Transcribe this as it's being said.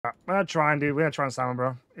We're not trying, dude. We're not trying salmon,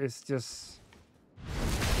 bro. It's just...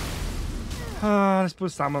 let's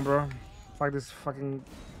put salmon, bro. Fuck this fucking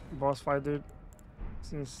boss fight, dude.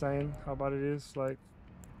 It's insane how bad it is. Like...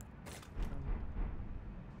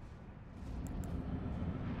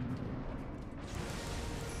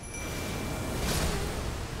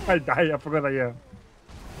 I died. I forgot that, yeah.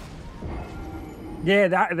 Yeah,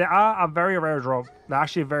 they are a very rare drop. They're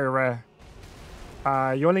actually very rare.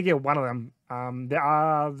 You only get one of them. There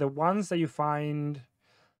are the ones that you find.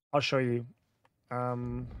 I'll show you.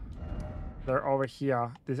 They're over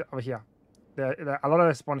here. This over here. A lot of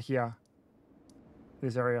them spawn here.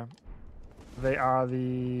 This area. They are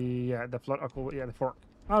the float. Yeah, the fork.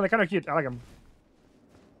 Oh, they're kind of cute. I like them.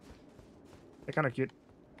 They're kind of cute.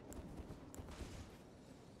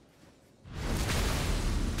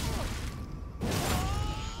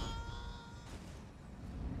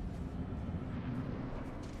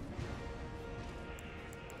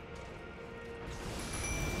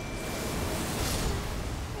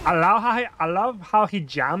 I love how he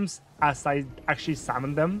jumps as I actually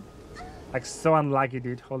summon them. Like, so unlucky,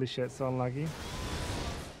 dude. Holy shit, so unlucky.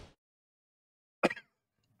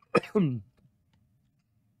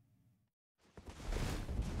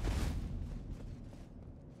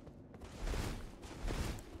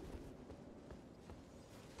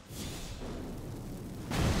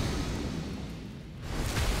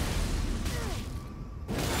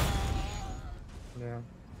 Yeah.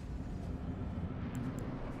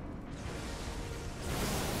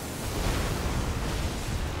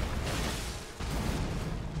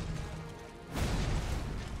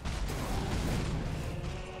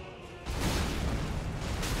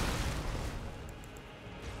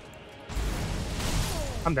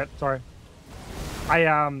 I'm dead. Sorry.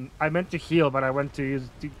 I meant to heal, but I went to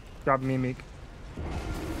grab Mimic.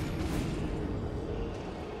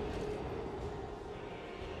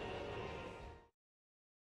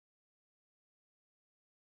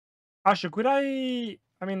 Actually, could I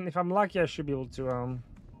mean, if I'm lucky, I should be able to I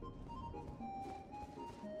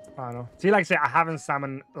don't know. See, like I say, I haven't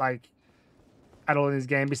summoned like at all in this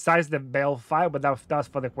game besides the Bale fight, but that was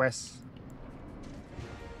for the quest.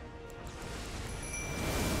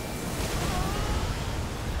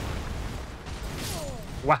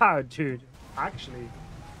 Wow, dude. Actually,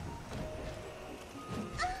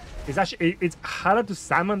 it's harder to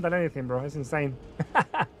summon than anything, bro. It's insane.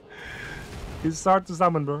 It's hard to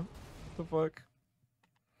summon, bro. What the fuck?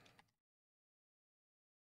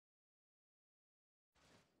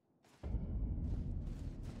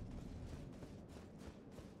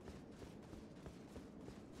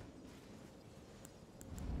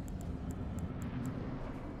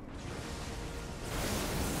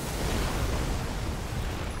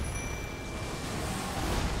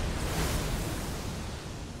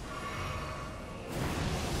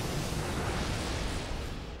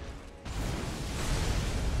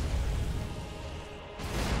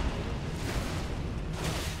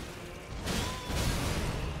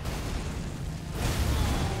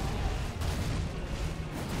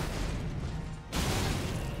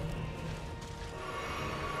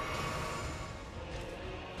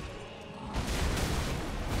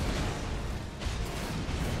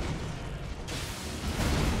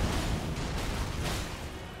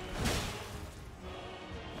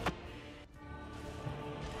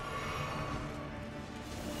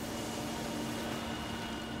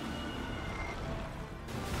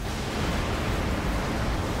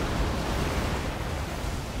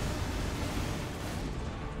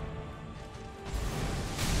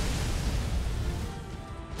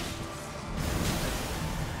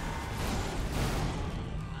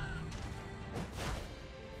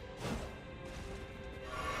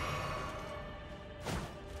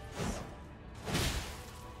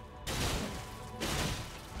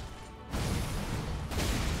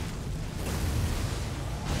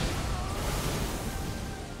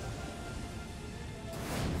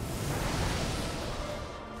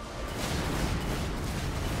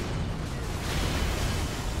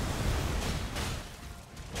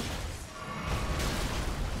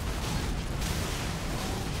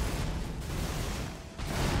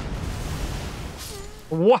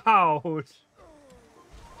 Wow.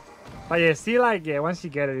 But yeah, see, like, yeah, once you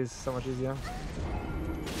get it, it's so much easier.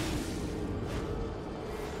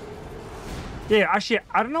 Yeah, actually,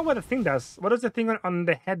 I don't know what the thing does. What does the thing on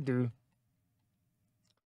the head do?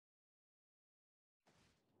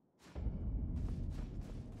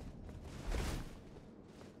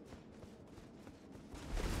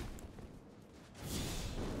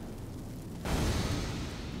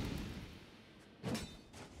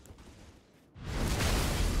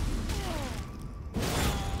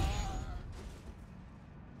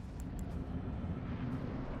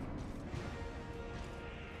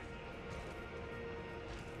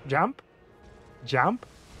 Jump? Jump?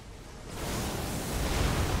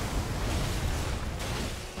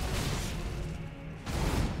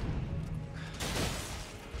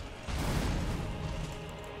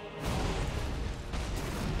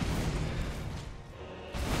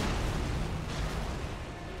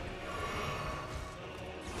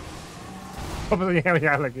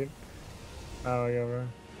 Yeah, like it. Oh, yeah, bro.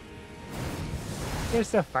 You're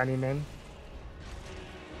so funny, man.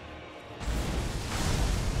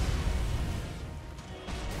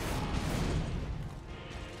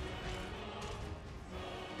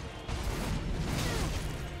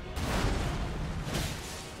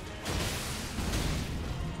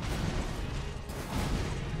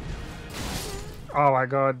 Oh my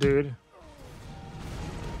god, dude.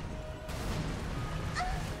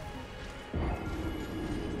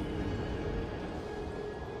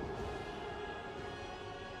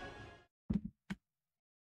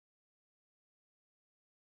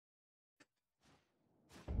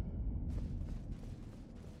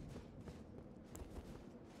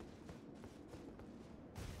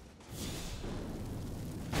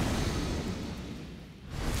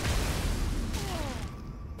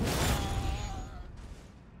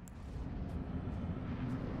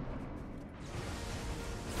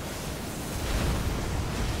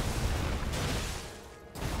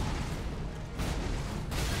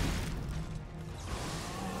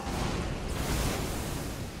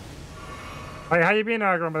 Hey, how you been,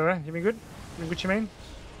 Grom, by the way? You been good? You been Gucci Mane?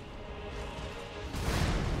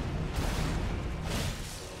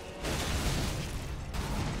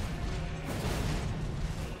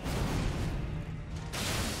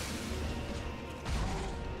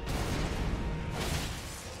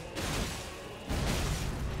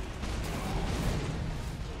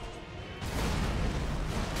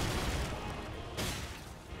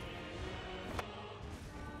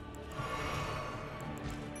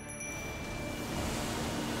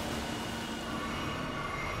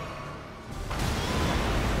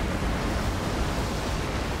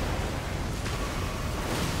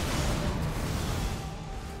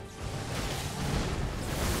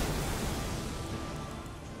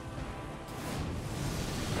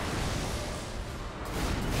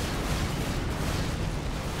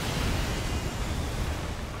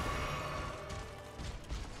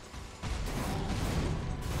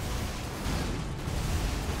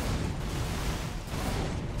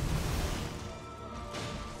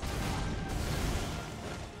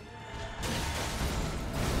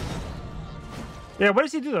 Yeah, what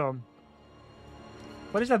does he do though?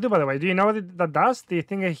 What does that do, by the way? Do you know what that does? Do you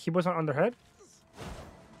think he was on their head?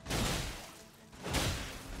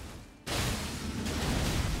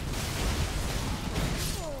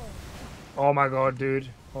 Oh my god, dude.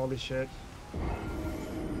 Holy shit.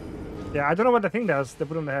 Yeah, I don't know what the thing does. They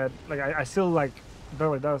put on the head. Like, I still, like, don't know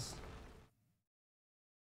what it does.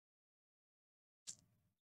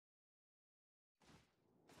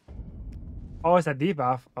 Oh, it's a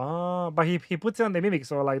debuff. Oh, but he puts it on the mimic,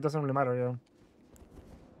 so, like, it doesn't really matter, yeah.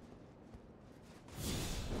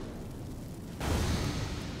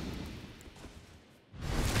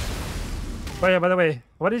 But yeah, by the way,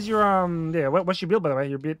 what is your yeah, what's your build, by the way?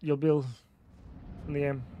 Your build in the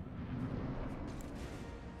game.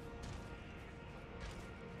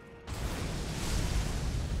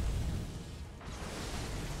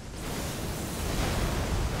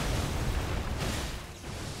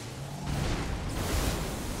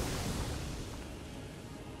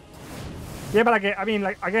 Yeah, but like, I mean,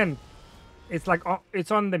 like, again, it's like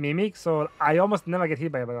it's on the mimic, so I almost never get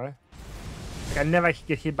hit by it, by the way. Like, I never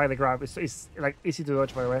get hit by the grab. It's like easy to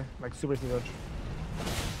dodge, by the way, like super easy to dodge.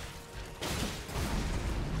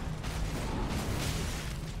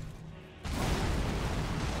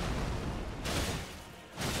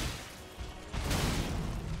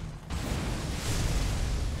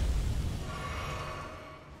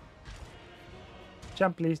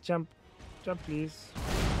 Jump, please, jump, jump, please.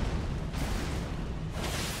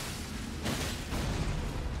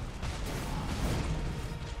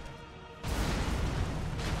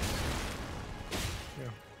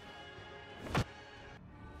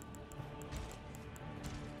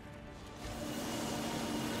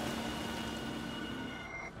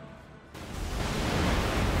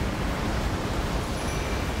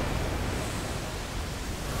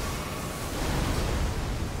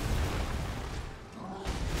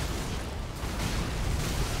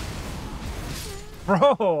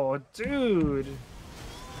 Bro, dude.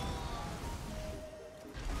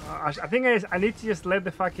 I think I need to just let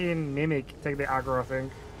the fucking mimic take the aggro, I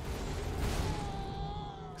think.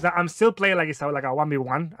 Because I'm still playing like it's like a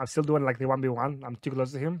 1v1. I'm still doing like the 1v1. I'm too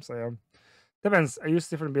close to him, so yeah. Depends. I use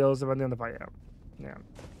different builds depending on the fight. Yeah.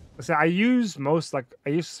 So I use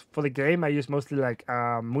for the game. I use mostly like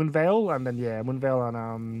Moonveil, and then yeah, Moonveil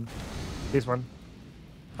and this one.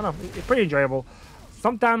 I don't know. It's pretty enjoyable.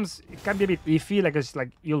 Sometimes it can be a bit iffy, like it's like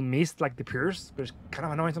you'll miss like the pierce, which is kind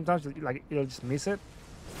of annoying sometimes. Like you'll just miss it.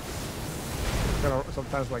 Kind of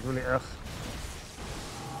sometimes like really ugh.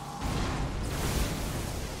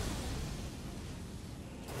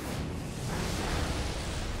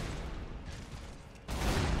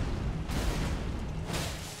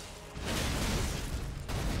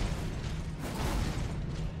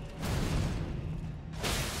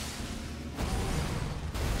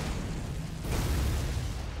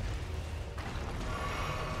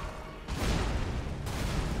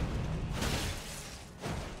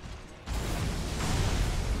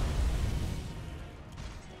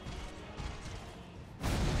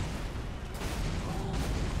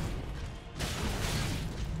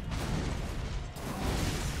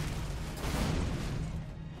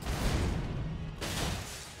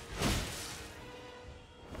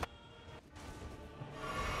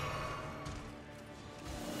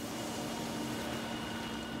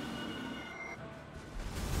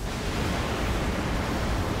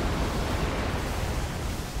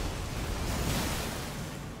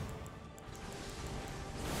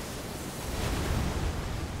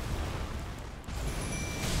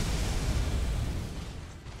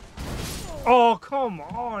 Oh, come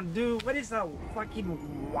on, dude. What is that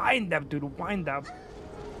fucking wind up, dude? Wind up.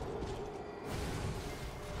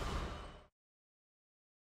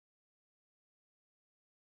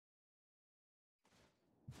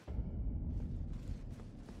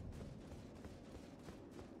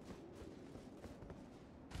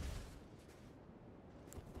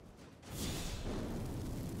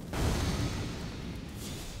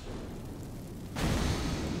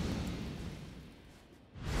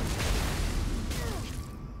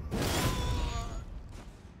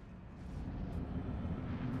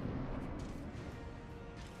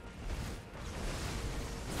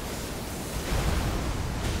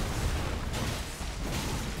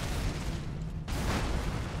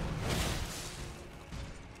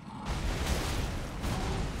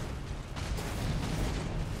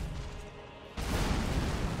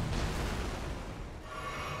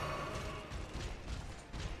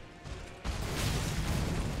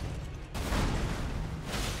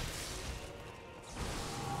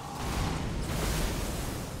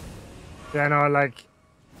 Yeah, no, like.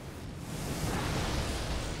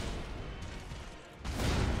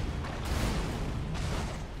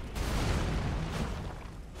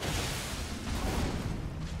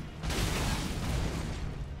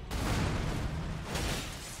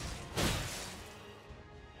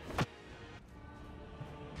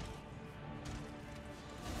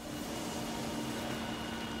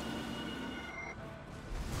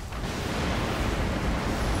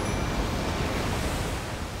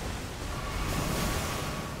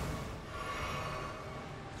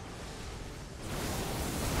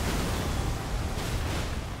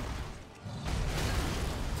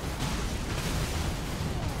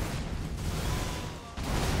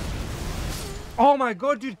 Oh my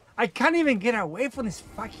god, dude. I can't even get away from this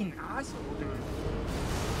fucking asshole, dude.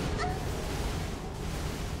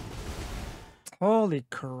 Holy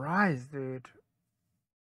Christ, dude.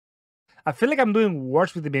 I feel like I'm doing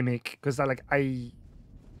worse with the Mimic, because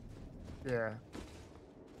yeah.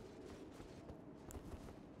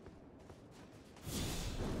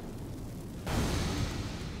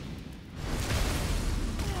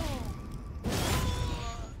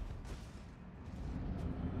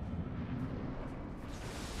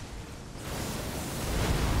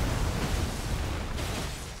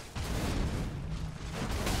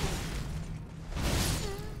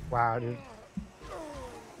 Wow, dude.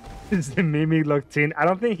 Is the Mimic locked in? I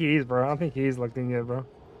don't think he is, bro. I don't think he is locked in yet, bro.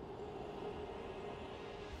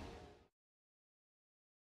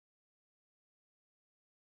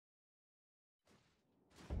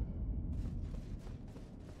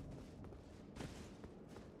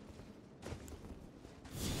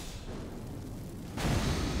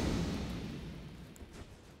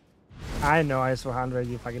 I know ISO 100,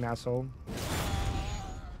 you fucking asshole.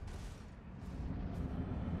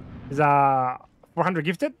 Is 400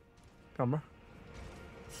 gifted? Come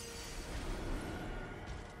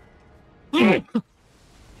on.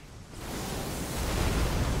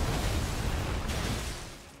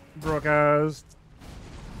 Broadcast.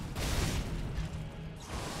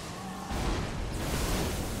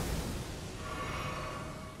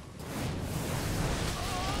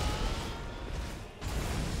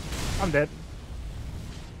 I'm dead.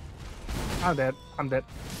 I'm dead. I'm dead.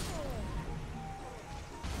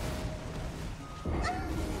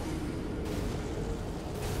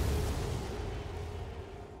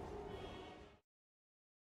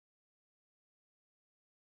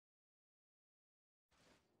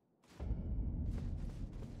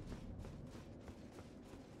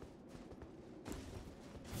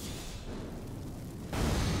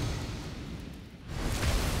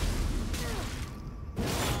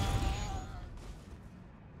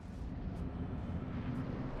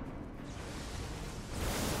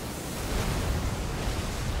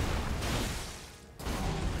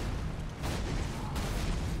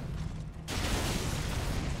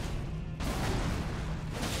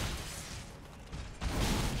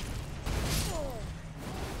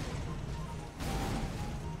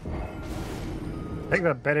 Take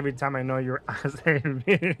that bet every time I know your ass.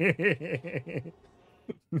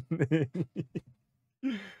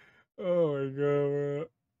 Oh my god, bro.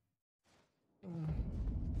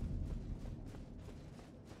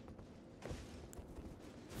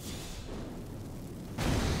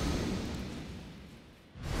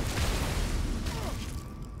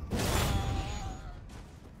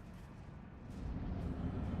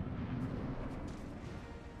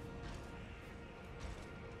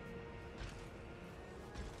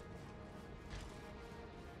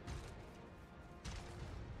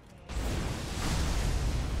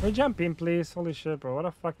 Can we jump in, please? Holy shit, bro. What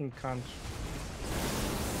a fucking cunt.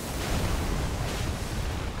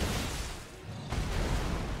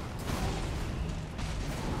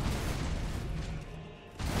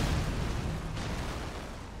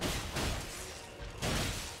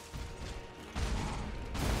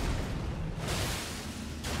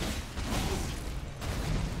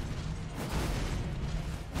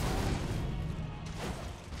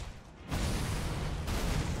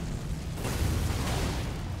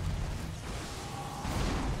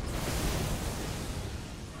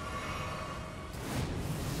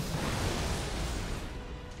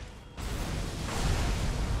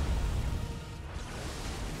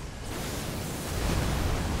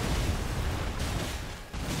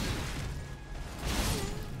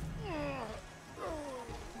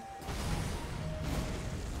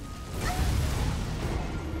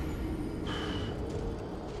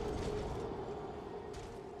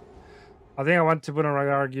 I think I want to put on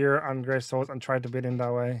regular gear on Grey Souls and try to beat him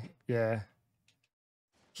that way. Yeah.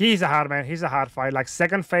 He's a hard man. He's a hard fight. Like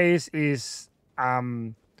second phase is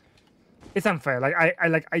it's unfair. Like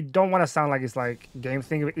I don't want to sound like it's like game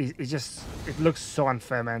thing. It's just it looks so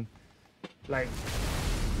unfair, man. Like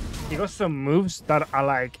he got some moves that are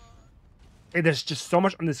like there's just so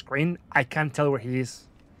much on the screen I can't tell where he is.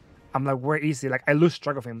 I'm like, where is he? Like I lose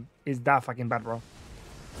track of him. Is that fucking bad, bro?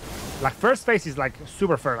 Like first phase is like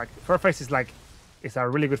super fair. Like first phase is like it's a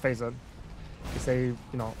really good phase. Though. It's a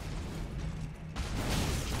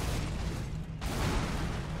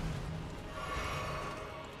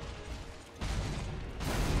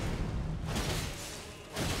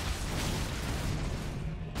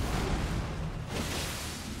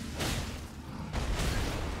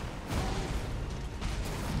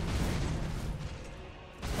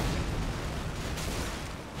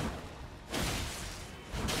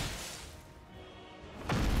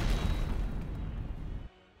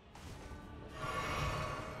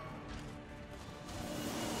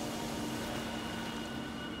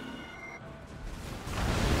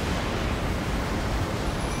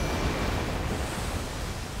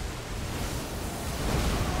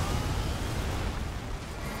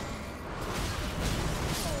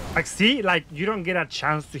like see, like you don't get a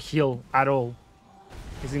chance to heal at all.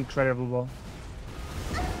 It's incredible, bro.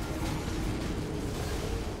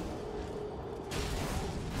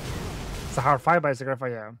 It's a hard fight, but it's a great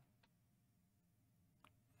fight, yeah.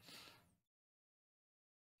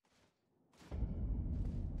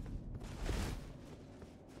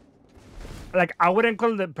 Like I wouldn't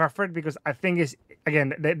call it perfect because I think it's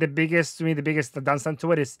again the biggest to me the biggest downside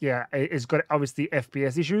to it is it's got obviously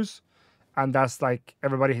FPS issues, and that's like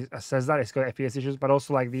everybody says that it's got FPS issues, but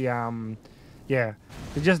also like the yeah,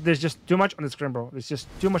 there's just too much on the screen, bro. There's just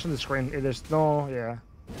too much on the screen. There's no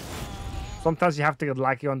Sometimes you have to get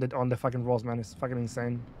lucky on the fucking rolls, man. It's fucking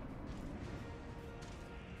insane.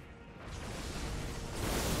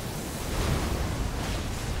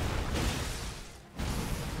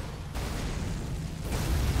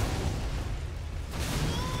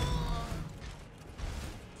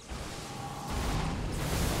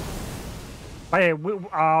 Hey,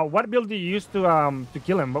 what build do you use to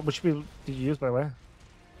kill him? Which build did you use, by the way?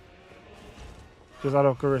 Just out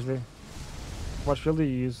of curiosity. What build do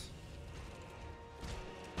you use?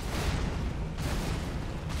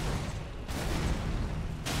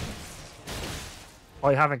 Oh,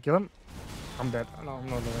 you haven't killed him? I'm dead. No, I'm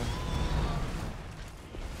not dead.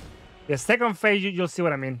 Yeah, second phase, you'll see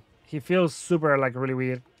what I mean. He feels super, like, really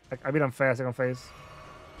weird. Like, a bit unfair, second phase.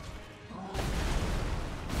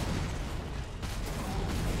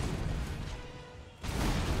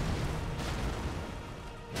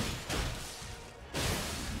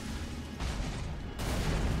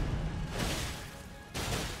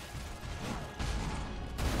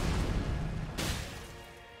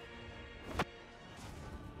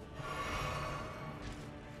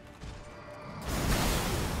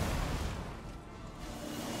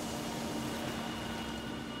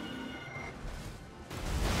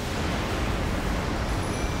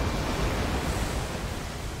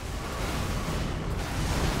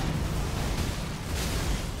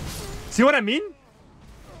 See what I mean?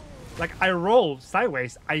 Like I roll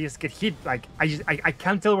sideways, I just get hit. Like I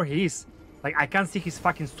can't tell where he is. Like I can't see his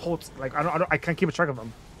fucking thoughts. Like I can't keep track of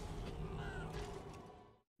them.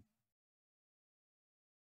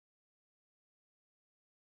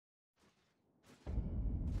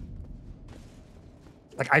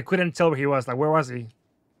 Like I couldn't tell where he was. Like where was he?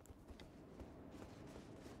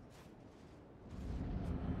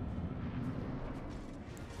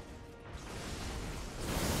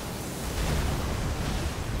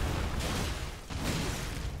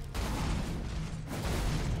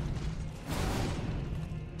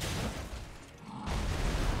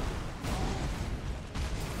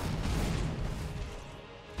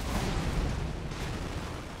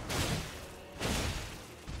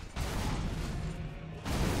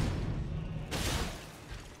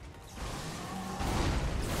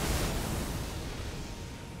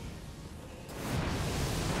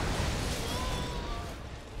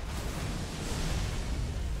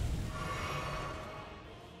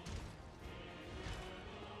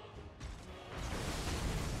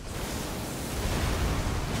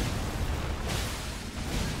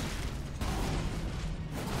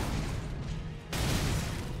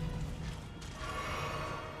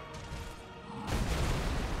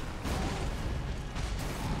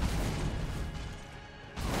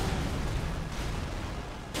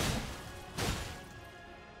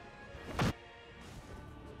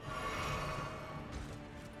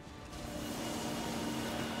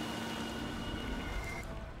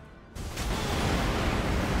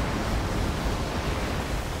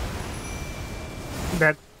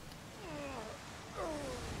 That.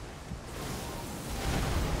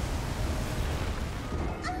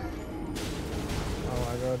 Oh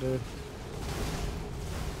my god, dude.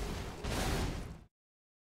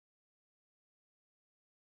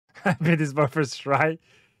 I beat this boss first try.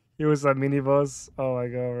 He was a mini boss. Oh my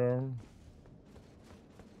god, bro.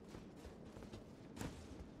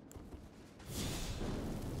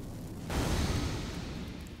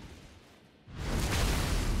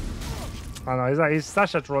 I don't know, he's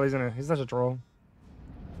such a troll, isn't it? He's such a troll.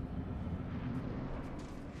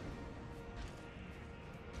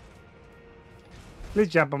 Please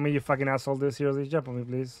jump on me, you fucking asshole, dude. Seriously, jump on me,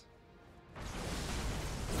 please.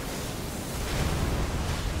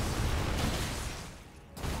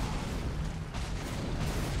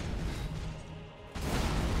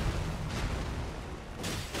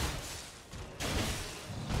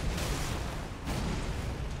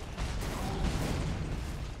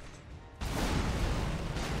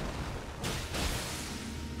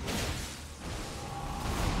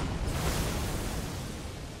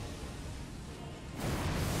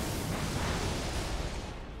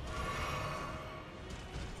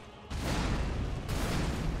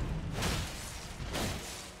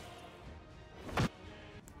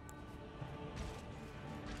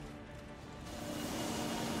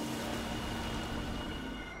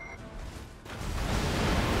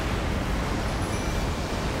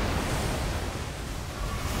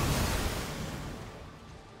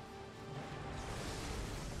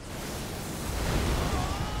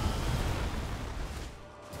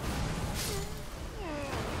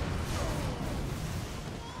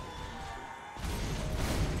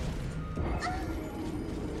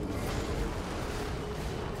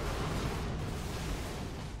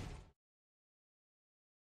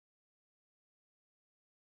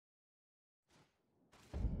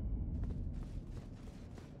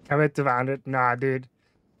 Come at 500. Nah, dude.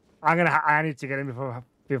 I need to get him before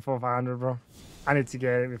 500, bro. I need to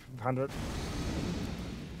get it before 500.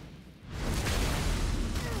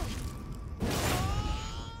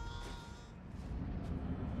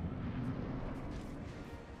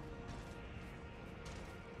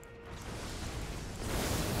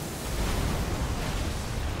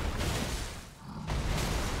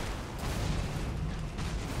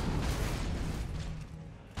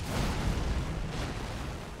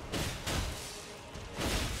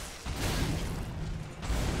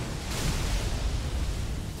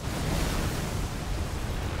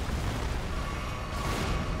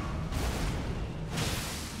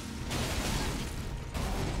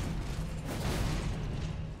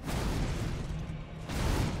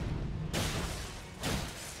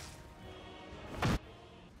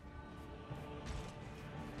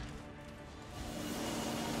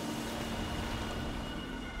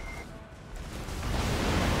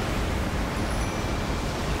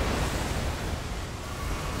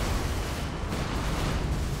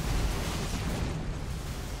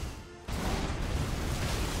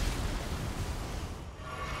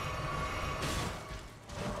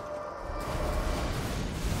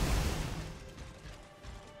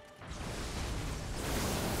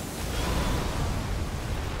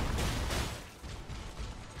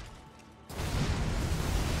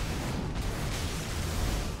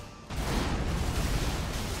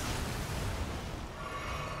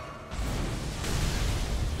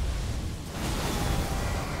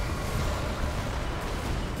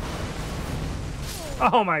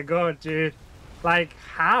 Oh my god, dude. Like,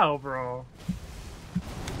 how, bro?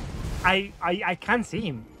 I can't see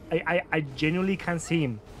him. I genuinely can't see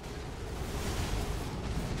him.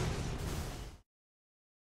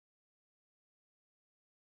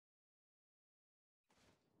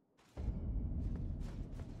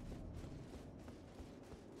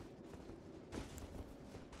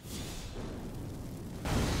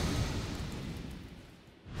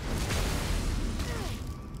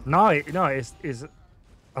 No, no, it's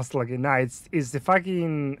I was like, nah, it's the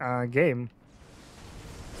fucking game.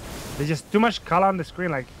 There's just too much color on the screen,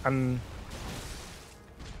 like, and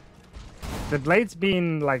the blades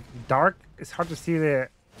being like dark, it's hard to see the.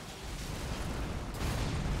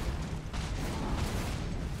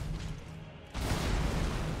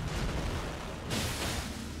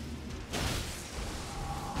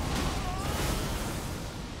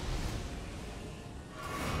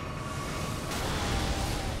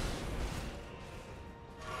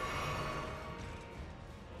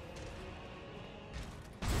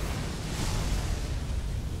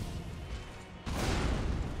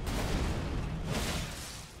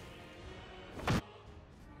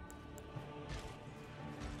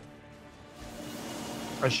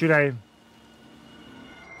 Or should I?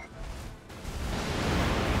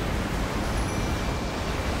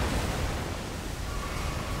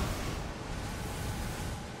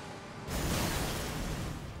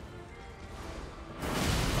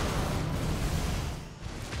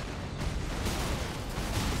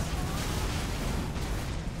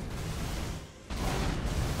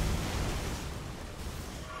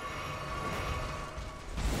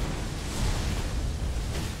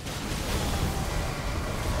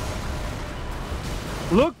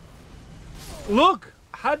 Look! Look!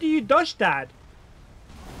 How do you dodge that?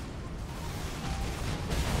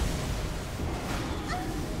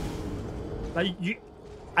 Like,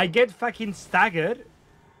 I get fucking staggered,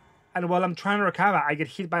 and while I'm trying to recover, I get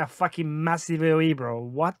hit by a fucking massive AoE, bro.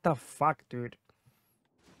 What the fuck, dude?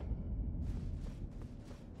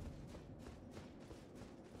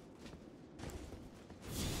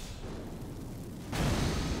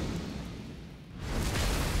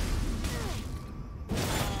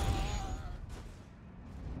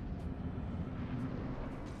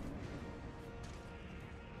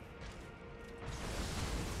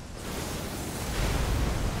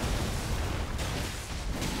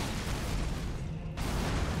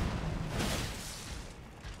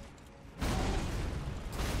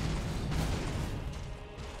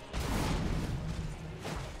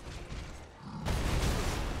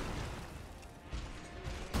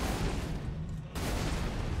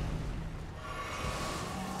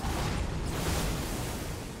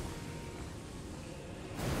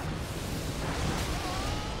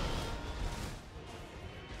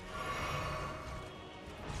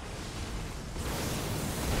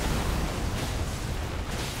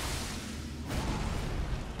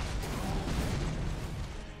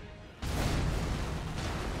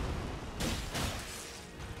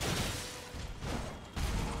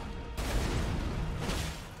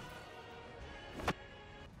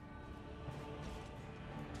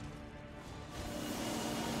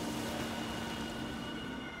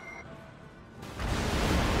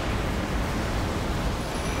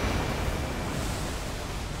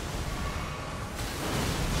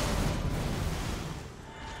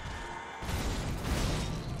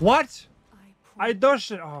 What? I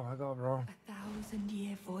dodged it. Oh my god, bro.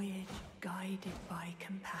 1,000-year voyage guided by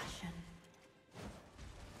compassion.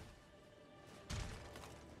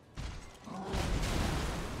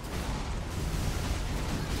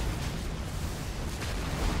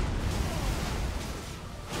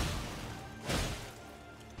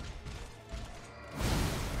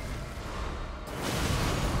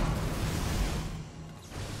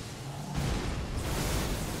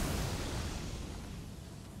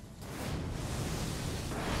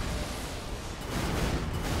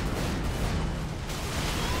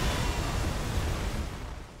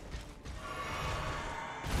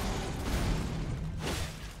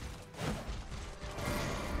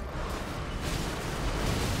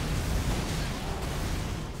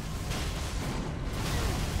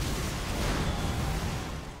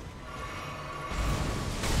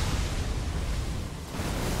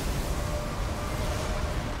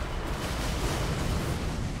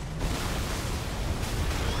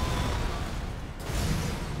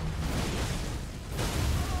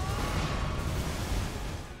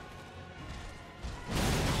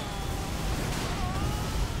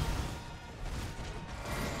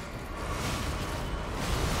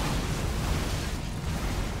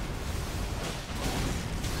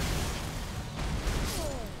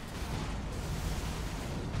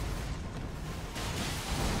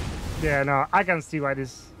 Yeah, no, I can see why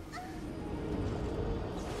this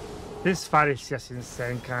fight is just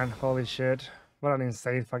insane, Khan. Holy shit. What an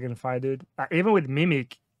insane fucking fight, dude. Even with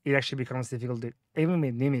Mimic, it actually becomes difficult, dude. Even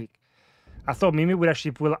with Mimic. I thought Mimic would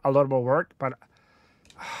actually put a lot more work, but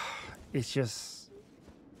it's just...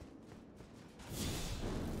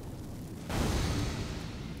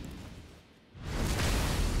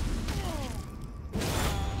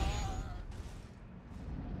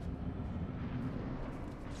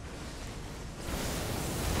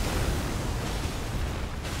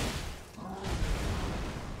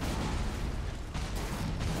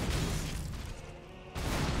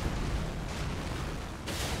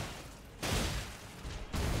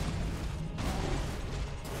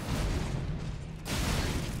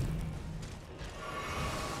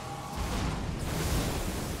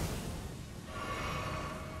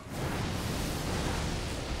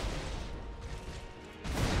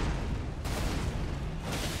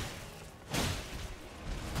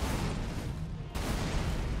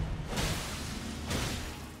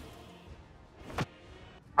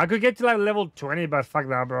 I could get to like level 20, but fuck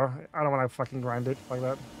that, bro. I don't want to fucking grind it. Fuck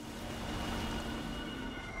that.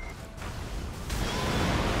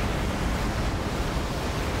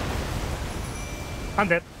 I'm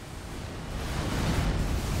dead.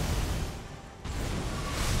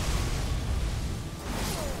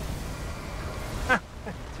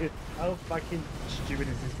 Dude, how fucking stupid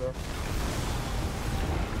is this, bro?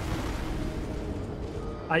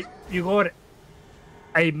 You got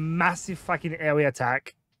a massive fucking area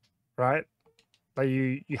attack, right? That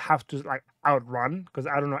you have to like outrun, because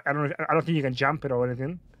I don't think you can jump it or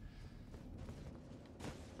anything.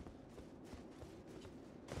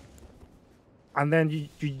 And then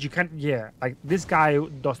you can't, yeah, like this guy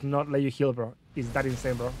does not let you heal, bro. Is that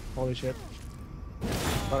insane, bro? Holy shit.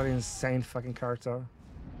 What an insane fucking character.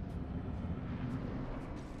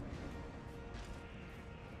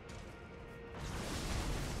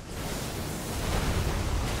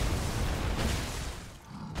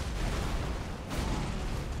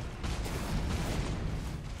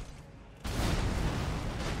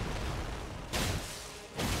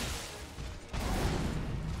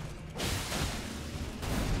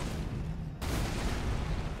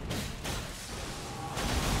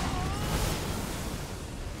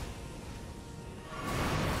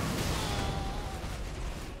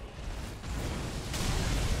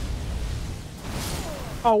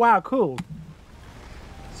 Oh wow, cool.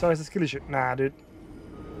 So it's a skill issue. Nah, dude.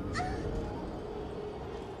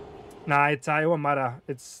 Nah, it won't matter.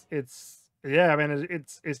 It's yeah, I mean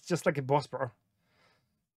it's just like a boss, bro.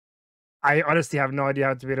 I honestly have no idea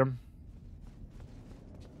how to beat him.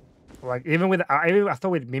 Like even with I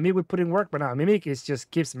thought with Mimic would put in work, but no, Mimic is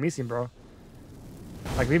just keeps missing, bro.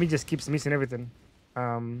 Like Mimic just keeps missing everything.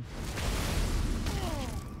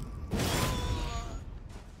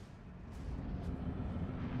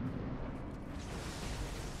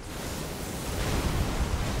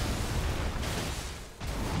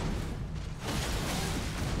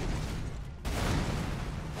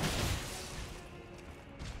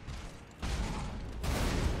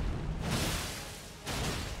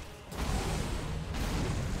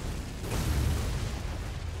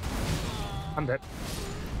 I'm dead.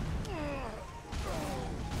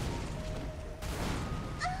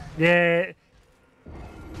 Yeah,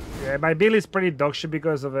 my build is pretty dog shit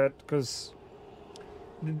because of it. Because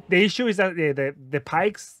the issue is that the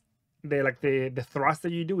pikes, the thrust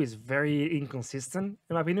that you do is very inconsistent.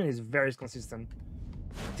 In my opinion, is very consistent.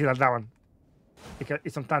 See that one? Because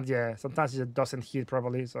sometimes it just doesn't hit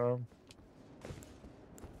properly. So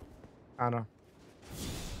I don't know.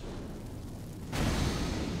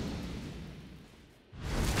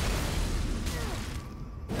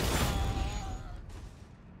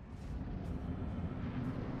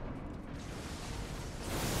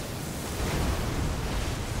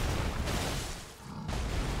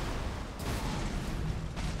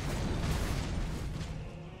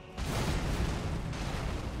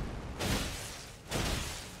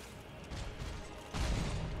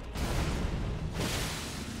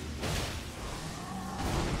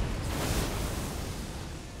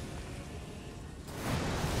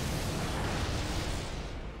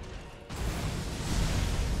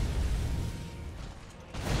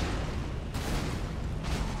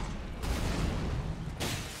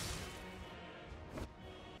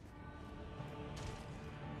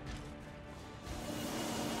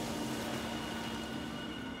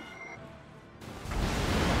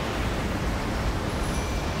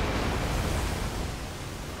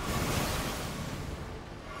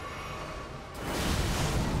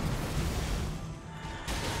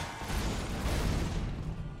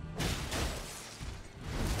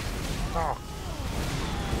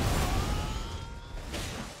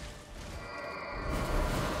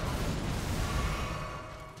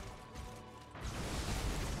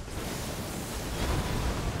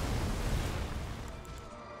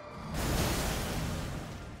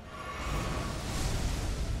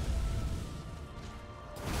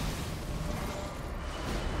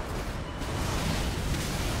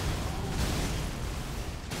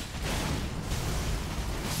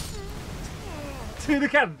 Dude,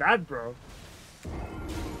 look at that, bro.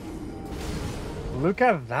 Look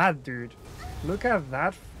at that, dude. Look at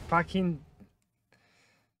that fucking...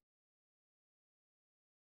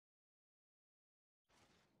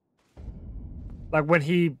 Like when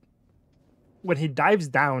he dives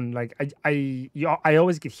down, like I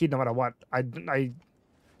always get hit no matter what. Do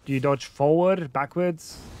you dodge forward,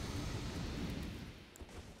 backwards?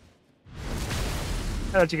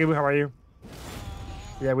 Hello, Chikibu, how are you?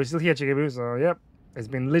 Yeah, we're still here, Chikibu, so yep. It's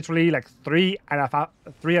been literally like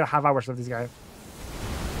 3.5 hours of this guy.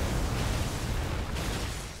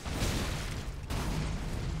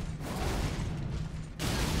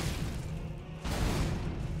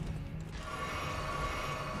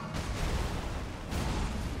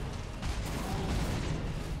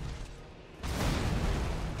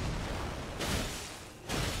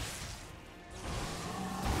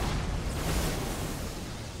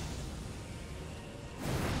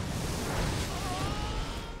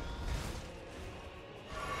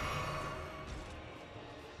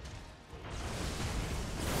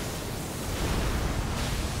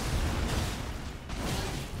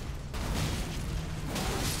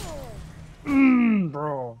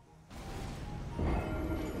 Bro.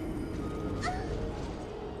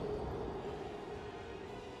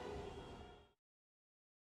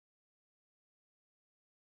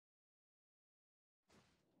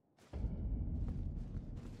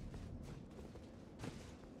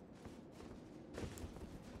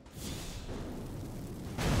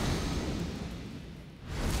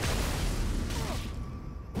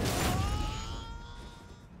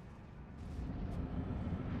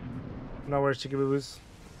 No worries, Chikibubus.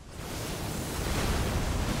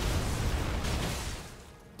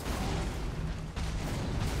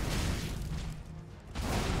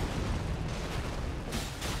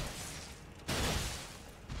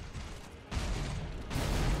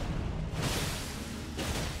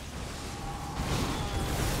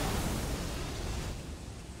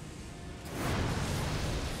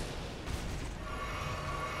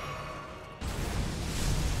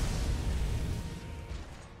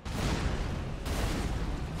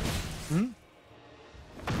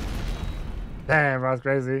 Damn, that's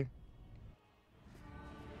crazy.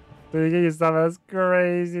 Dude, you stuff, that's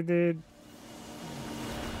crazy, dude.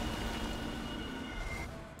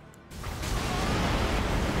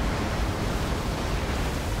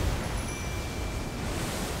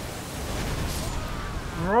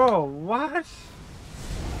 Bro, what?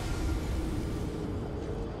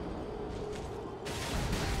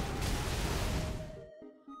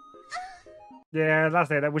 Yeah, that's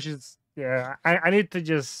it. Which is, yeah, I need to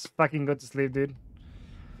just fucking go to sleep, dude.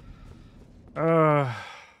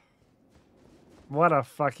 What a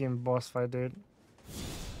fucking boss fight, dude.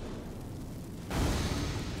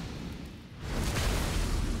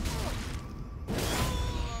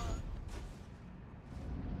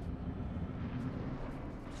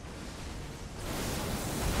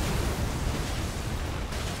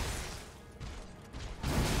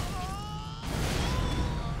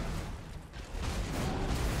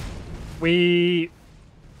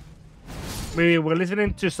 We were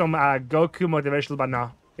listening to some Goku motivational, but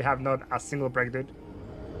no, we have not a single break, dude.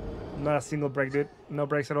 Not a single break, dude. No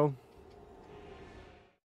breaks at all.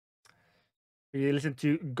 We listened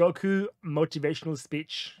to Goku motivational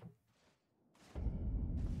speech.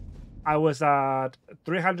 I was at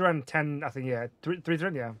 310, I think, yeah.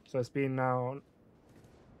 310, yeah. So it's been now...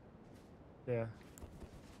 Yeah.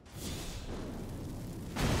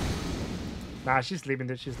 Nah, she's leaving,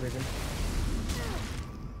 dude. She's leaving.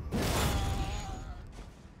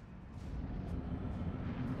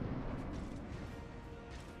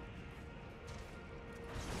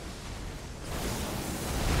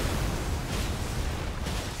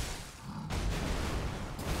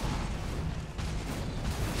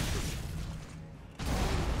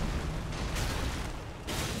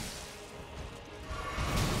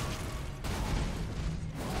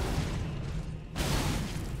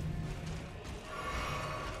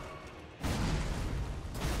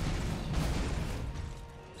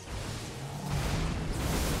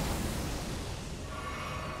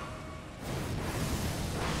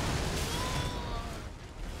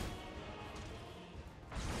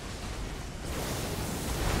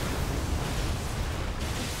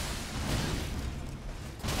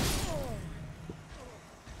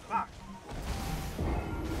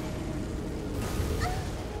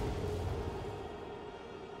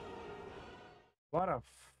 What a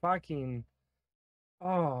fucking...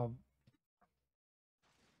 Oh.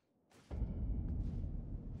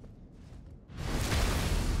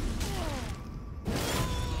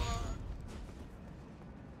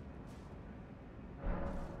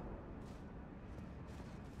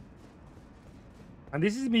 And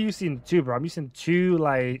this is me using two, bro. I'm using two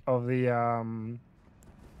like of the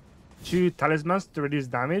two talismans to reduce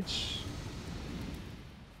damage.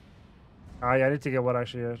 Ah, yeah, I need to get what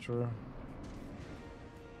actually. Yeah, true.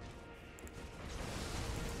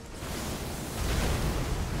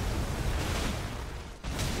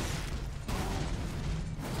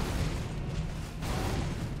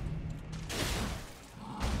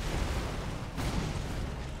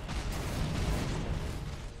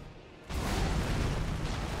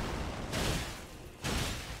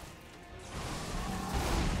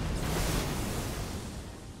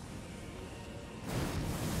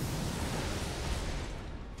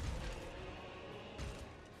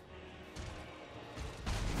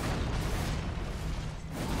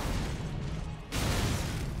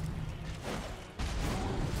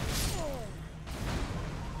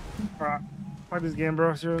 Alright, fuck this game,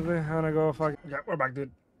 bro. Seriously, I'm gonna go fuck. Yeah, we're back, dude.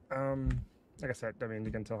 Like I said, I mean,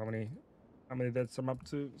 you can tell how many deaths I'm up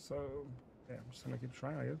to. So yeah, I'm just gonna keep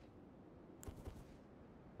trying, I guess.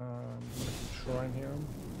 I'm gonna keep trying here.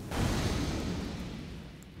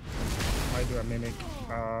 Might do a mimic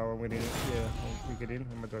when we need it. Yeah, when we get in,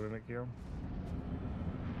 I might do a mimic here.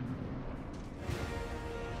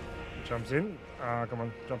 Jumps in. Come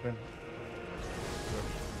on, jump in. Good.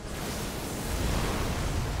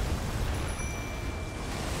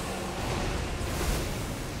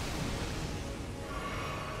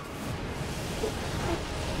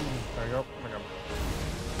 There you go. Oh my god.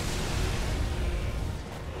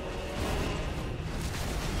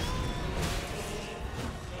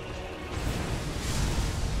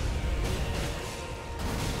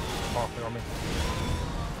 Oh, they got me.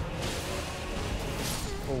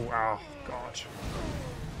 Oh, ow. Gosh.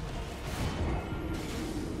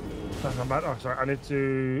 That's not bad. Oh, sorry. I need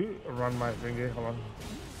to run my thingy. Hold on.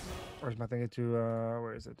 Where's my thingy to,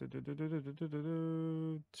 where is it? To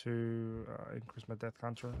increase my death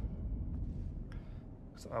counter.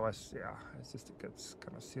 So otherwise, yeah, it's just, it gets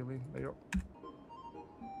kind of silly. There you go.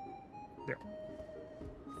 There.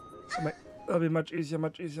 That'll be much easier,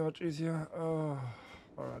 much easier, much easier. Oh,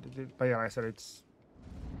 alright. But yeah, like I said, it's,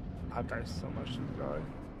 I've died so much to die.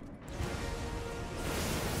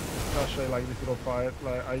 Especially like this little fight,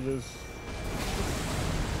 like I just,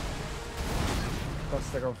 that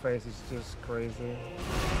second phase is just crazy.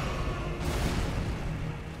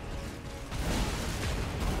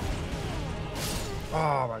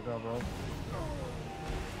 Oh my god, bro.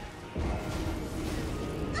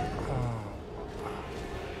 Oh.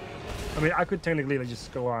 I mean, I could technically like, just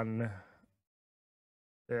go on.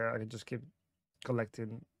 Yeah, I could just keep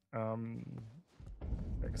collecting.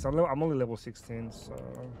 Because I'm only level 16, so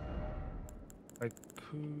I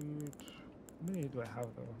could. How many do I have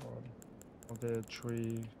though? Hold on. Of the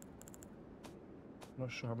tree. I'm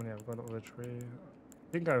not sure how many I've got of the tree.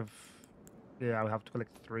 I think I've. Yeah, I would have to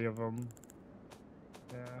collect 3 of them.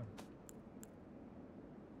 Yeah.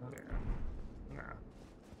 Yeah. Nah.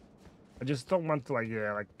 I just don't want to like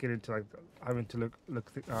get into like having to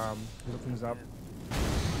look things up.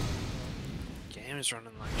 Game is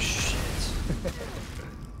running like shit.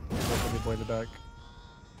 There's a boy in the back.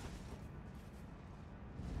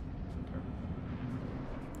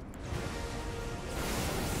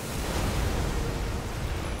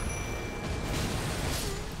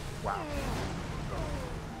 Wow.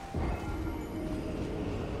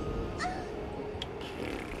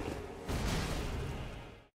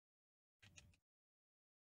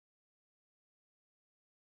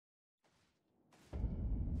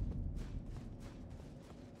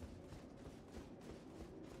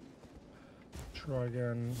 Try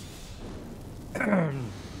again.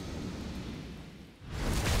 I'm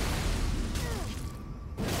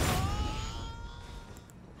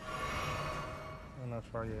not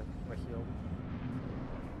try yet. My heal.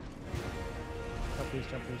 Jump please,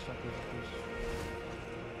 jump please, jump please, jump please.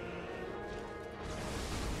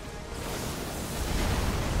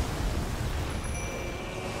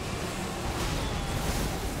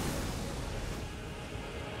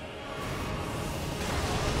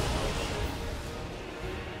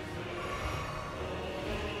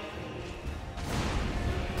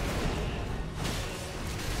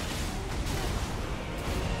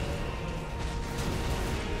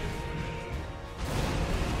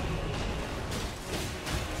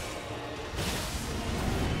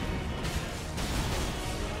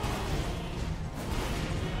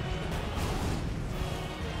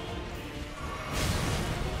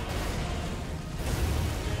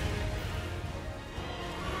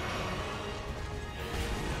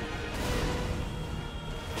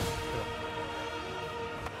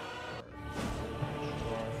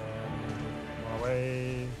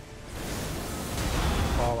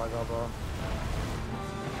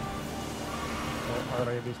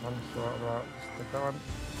 I get this one, so I'll just take that one.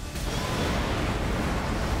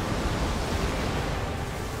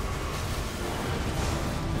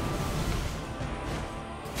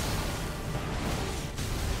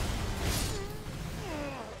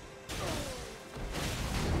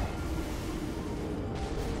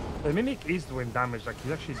 The Mimic is doing damage, like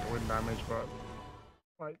he's actually doing damage, but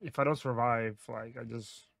like if I don't survive, like I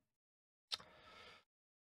just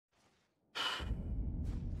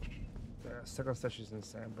yeah, second stage is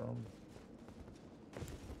insane, bro.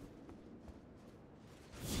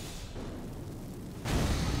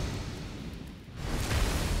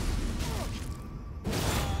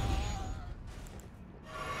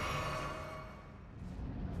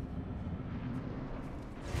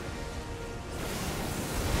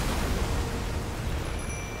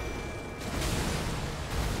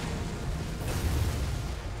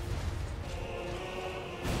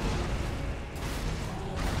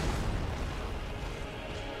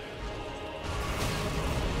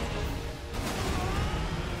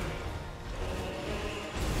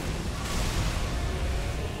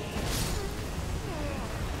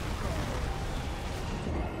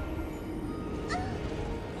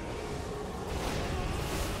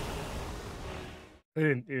 They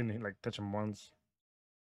didn't even like touch him once.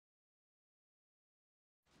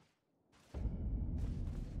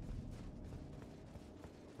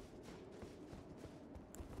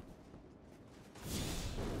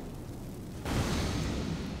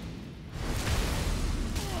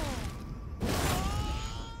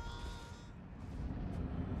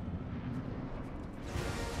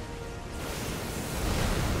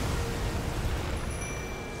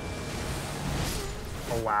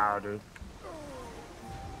 Oh wow, dude.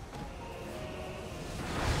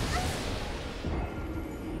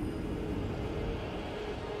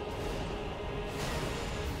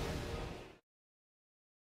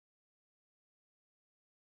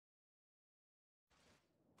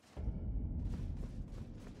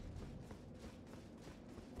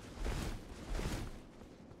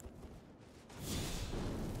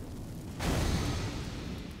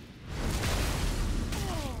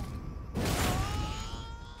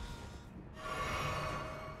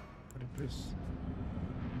 Please.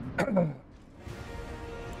 There you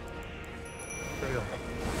go.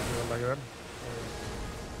 Like that.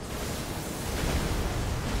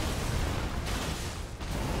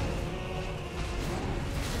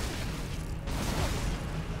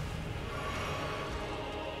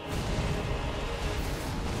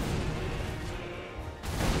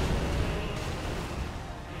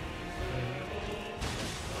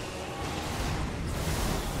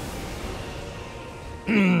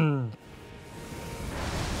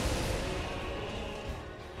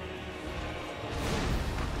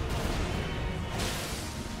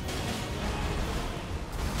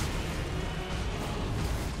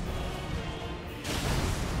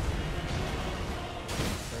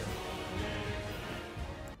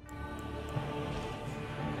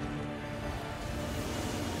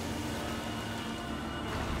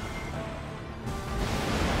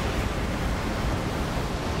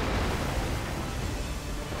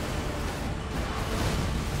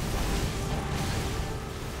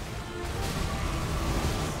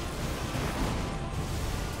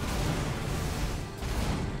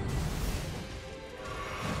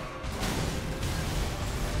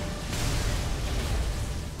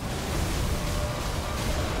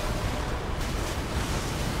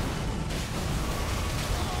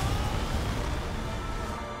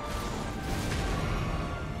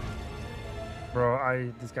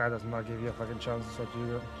 Bro, this guy does not give you a fucking chance to start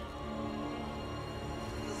you.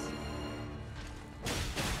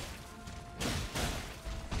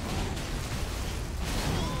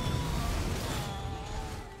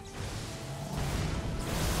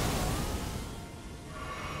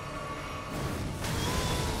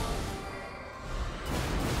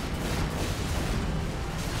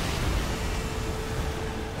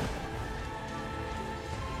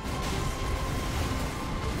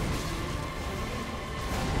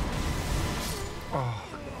 Oh,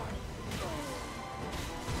 God.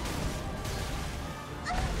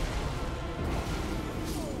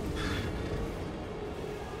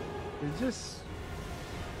 It's just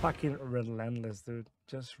fucking relentless, dude.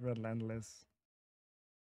 Just relentless.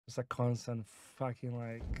 It's a constant fucking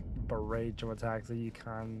like barrage of attacks that you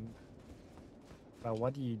can't. But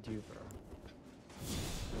what do you do, bro?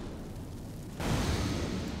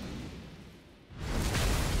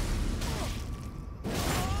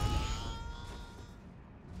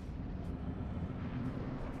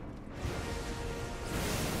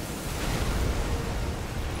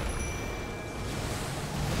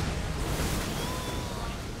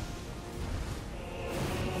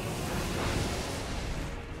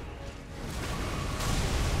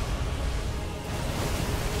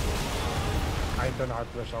 I don't know how to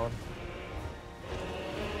flash that one.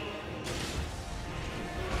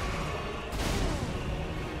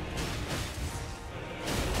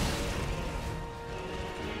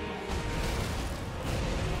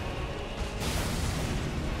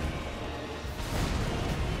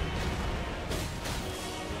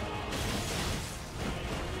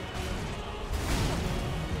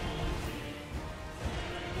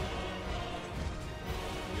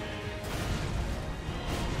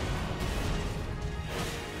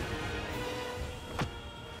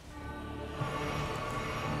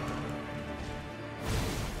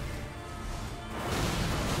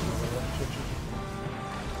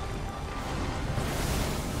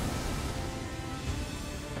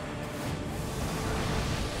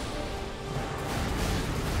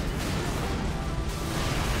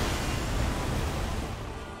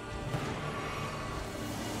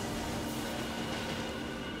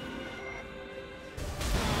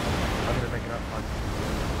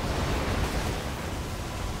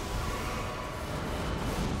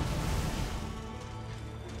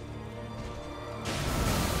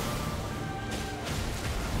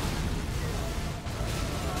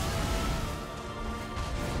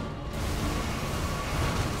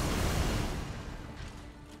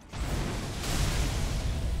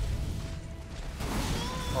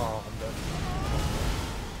 Oh, I'm dead.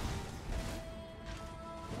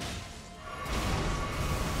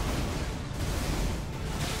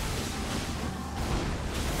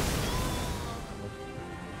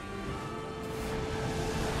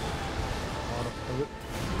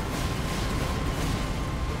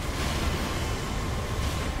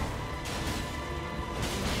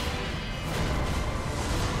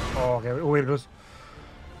 Oh, okay. Oh, wait, it goes.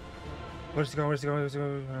 Where's he going? Where's he going? Where's he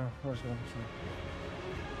going? Where's he going?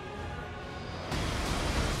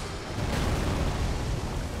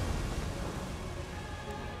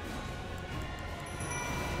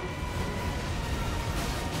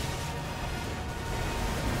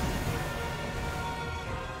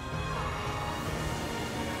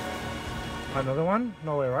 Another one?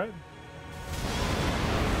 No way, right?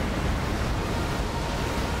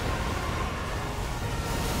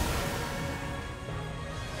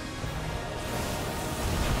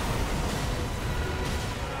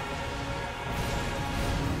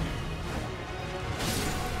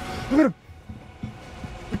 Look at him!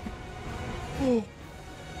 Oh.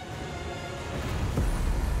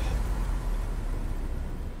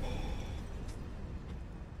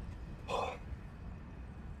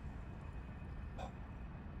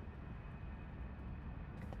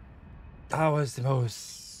 That was the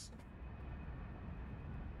most...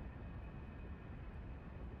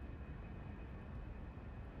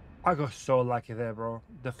 I got so lucky there, bro.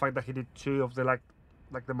 The fact that he did two of the like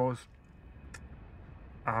the most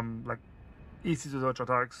like easy to dodge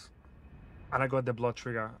attacks, and I got the blood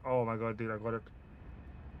trigger. Oh my god, dude, I got it.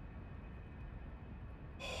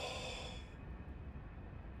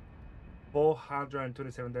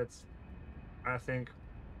 $427 deaths. I think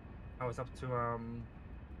I was up to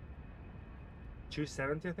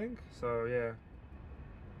 270, I think. So yeah,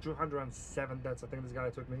 207 deaths. I think this guy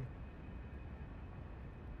took me.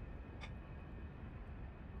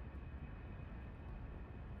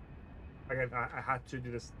 Again, I had to do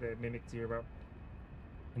this, the mimic tier, but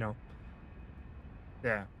you know,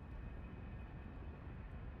 yeah.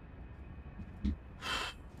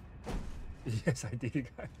 Yes, I did,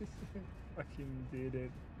 guys. Fucking did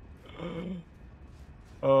it.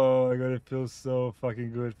 Oh my god, it feels so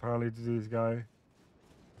fucking good finally to do this guy.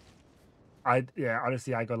 Yeah,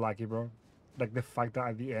 honestly, I got lucky, bro. Like the fact that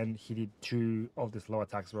at the end he did two of the slow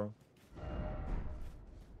attacks, bro.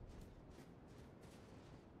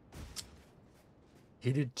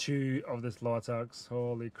 He did two of the slow attacks.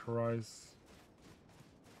 Holy Christ.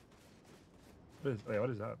 Wait, what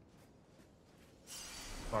is that?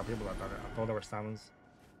 Oh, people are done it. I thought there were summons.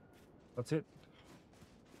 That's it.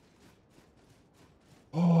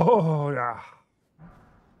 Oh, yeah.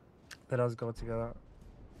 Let us go together.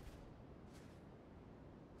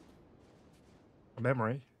 A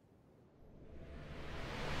memory.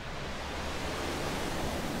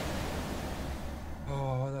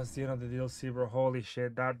 Oh, that's the end of the DLC, bro. Holy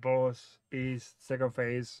shit. That boss is second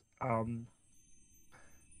phase.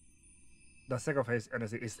 The second phase,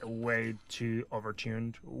 honestly, is way too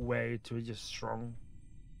overtuned. Way too just strong.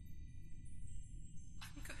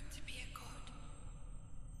 I'm going to be a god.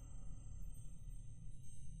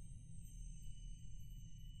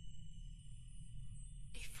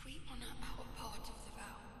 If we honor our part of the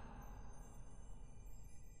vow,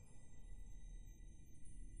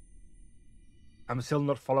 I'm still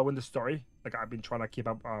not following the story. Like I've been trying to keep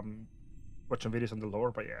up watching videos on the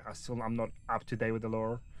lore, but yeah, I'm not up to date with the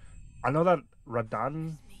lore. I know that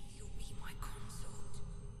Radan. You'll be my consort.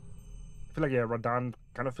 I feel like yeah, Radan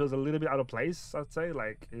kind of feels a little bit out of place. I'd say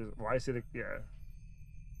like, why is it? Yeah,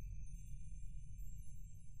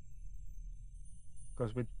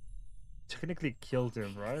 because we technically killed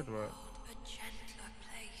him, right? The But world a gentler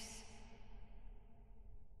place.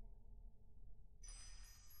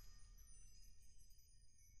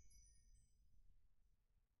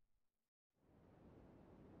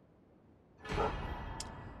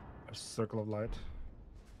 a circle of light.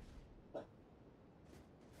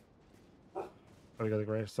 Oh, we got the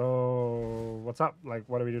grave. So what's up? Like,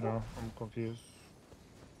 what do we do now? I'm confused.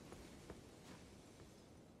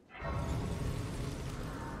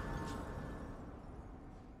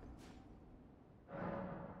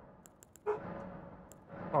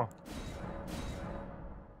 Oh,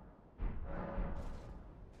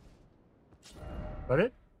 that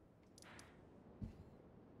it?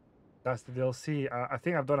 That's the DLC. I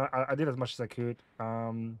think I've done. I did as much as I could.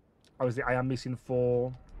 Obviously, I am missing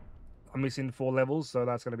four. I'm missing 4 levels, so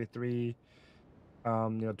that's gonna be 3.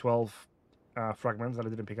 12 fragments that I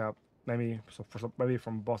didn't pick up. Maybe so for some, maybe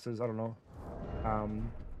from bosses. I don't know.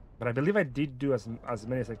 But I believe I did do as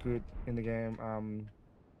many as I could in the game.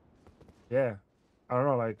 Yeah, I don't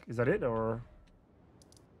know. Like, is that it or?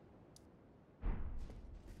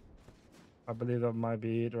 I believe that might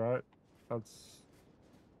be it, right? That's.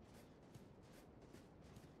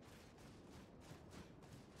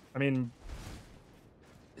 I mean,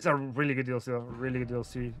 it's a really good DLC. Really good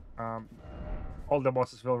DLC. All the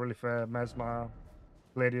bosses feel really fair. Mesma,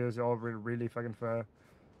 Gladius, all really fucking fair.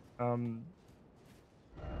 I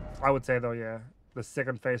would say though, yeah, the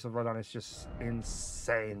second phase of Rodan is just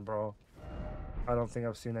insane, bro. I don't think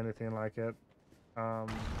I've seen anything like it.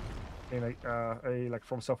 In a like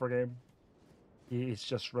From Software game, it's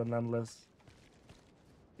just relentless.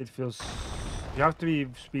 It feels you have to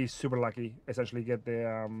be super lucky. Essentially, get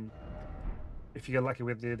the if you get lucky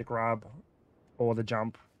with the grab or the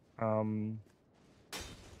jump,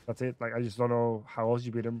 that's it. Like I just don't know how else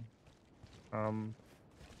you beat him. I'm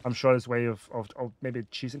sure there's a way of maybe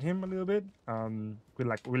cheesing him a little bit with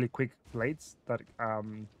like really quick blades that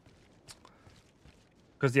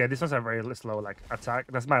because yeah, this one's a very slow like attack.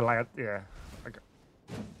 That's my light. Yeah, like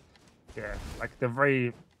yeah, like they're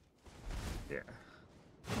very yeah.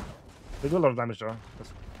 They do a lot of damage though.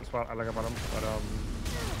 That's what I like about them. But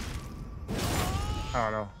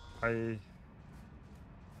I don't know.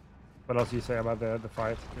 What else do you say about the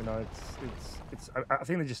fight? You know, it's. I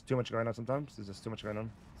think there's just too much going on sometimes. There's just too much going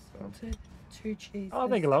on. So. Wanted 2 cheeses. Oh,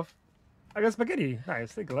 thank you, love. I got spaghetti.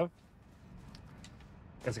 Nice. Thank you, love.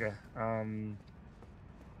 It's okay.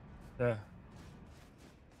 Yeah.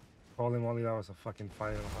 Holy moly, that was a fucking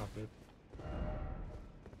fight and a half, dude.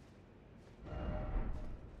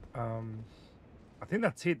 I think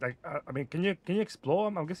that's it. Like, I mean, can you explore?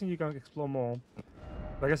 I'm guessing you can explore more.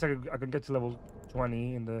 I guess I could get to level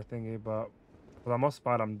 20 in the thingy, but for the most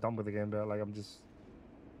part, I'm done with the game. But like, I'm just,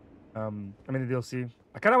 I mean, the DLC.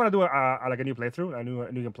 I kind of want to do like a new playthrough, a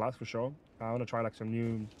new game plus for sure. I want to try like some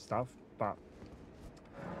new stuff, but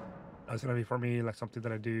it's gonna be for me like something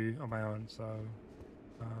that I do on my own. So,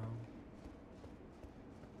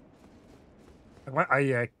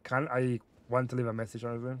 I want to leave a message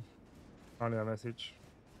or anything. I want to leave a message.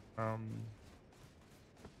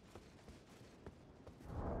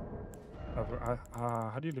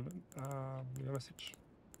 How do you leave a message?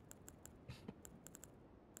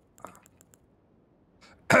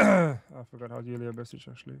 I forgot how do you leave a message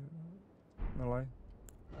actually. No lie.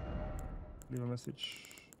 Leave a message.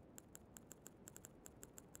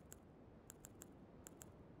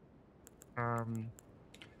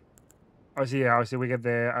 Obviously we get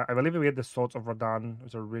the I believe we get the Swords of Rodan,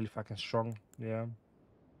 which are really fucking strong. Yeah.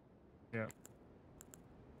 Yeah.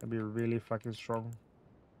 That'd be really fucking strong.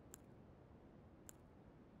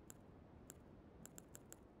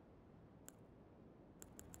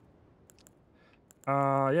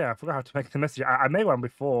 Yeah, I forgot how to make the message. I made one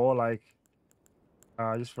before, like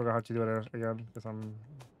I just forgot how to do it again because I'm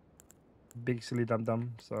big silly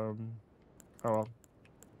dumb. So oh well.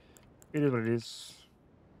 It is what it is.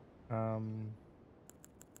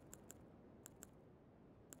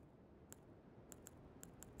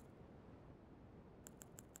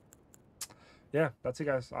 Yeah, that's it,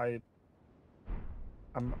 guys.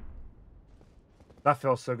 That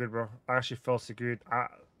felt so good, bro. I actually felt so good.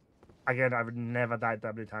 Again, I've never died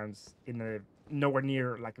that many times nowhere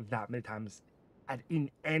near like that many times in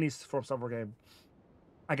any From Software game.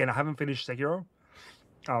 Again, I haven't finished Sekiro.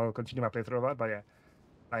 I'll continue my playthrough of that, but yeah,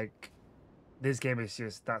 like this game is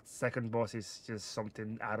just, that second boss is just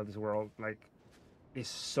something out of this world. Like, it's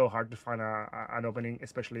so hard to find an opening,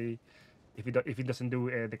 especially if it doesn't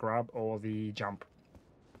do the grab or the jump.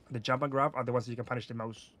 The jump and grab are the ones you can punish the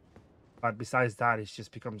most. But besides that, it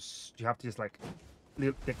just becomes, you have to just like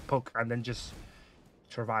poke and then just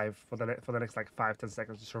survive for the next like 5-10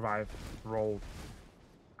 seconds to survive, roll.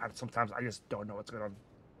 And sometimes I just don't know what's going on.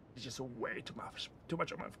 It's just way too much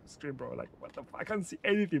on my screen, bro. Like, what the fuck? I can't see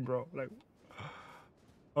anything, bro. Like,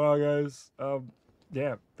 oh guys,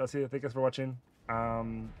 yeah, that's it. Thank you guys for watching.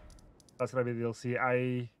 That's gonna be the DLC.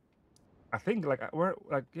 I think like we're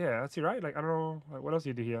like, yeah, that's it, right? Like, I don't know, like, what else do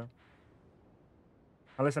you do here?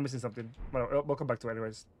 Unless I'm missing something. Well, we'll come back to it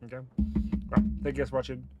anyways. Okay. Right. Thank you guys for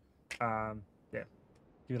watching. Yeah,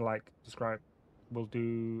 give it a like, subscribe. We'll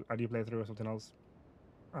do a new playthrough or something else.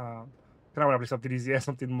 Kind of want to play something easier,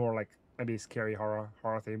 something more like maybe scary horror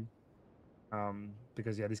theme.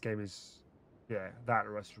 Because yeah, this game is, yeah, that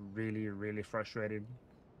was really frustrating,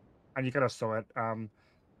 and you kind of saw it. Like,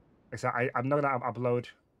 so I'm not gonna upload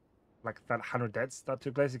like that 100 deaths that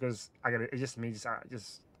took place because it's just me,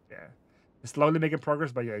 just yeah, slowly making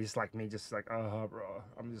progress. But yeah, just like me, just like, oh bro,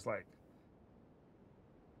 I'm just like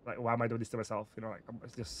why am I doing this to myself? You know, like,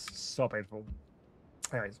 it's just so painful.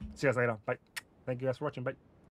 Anyways, see you guys later. Bye. Thank you guys for watching. Bye.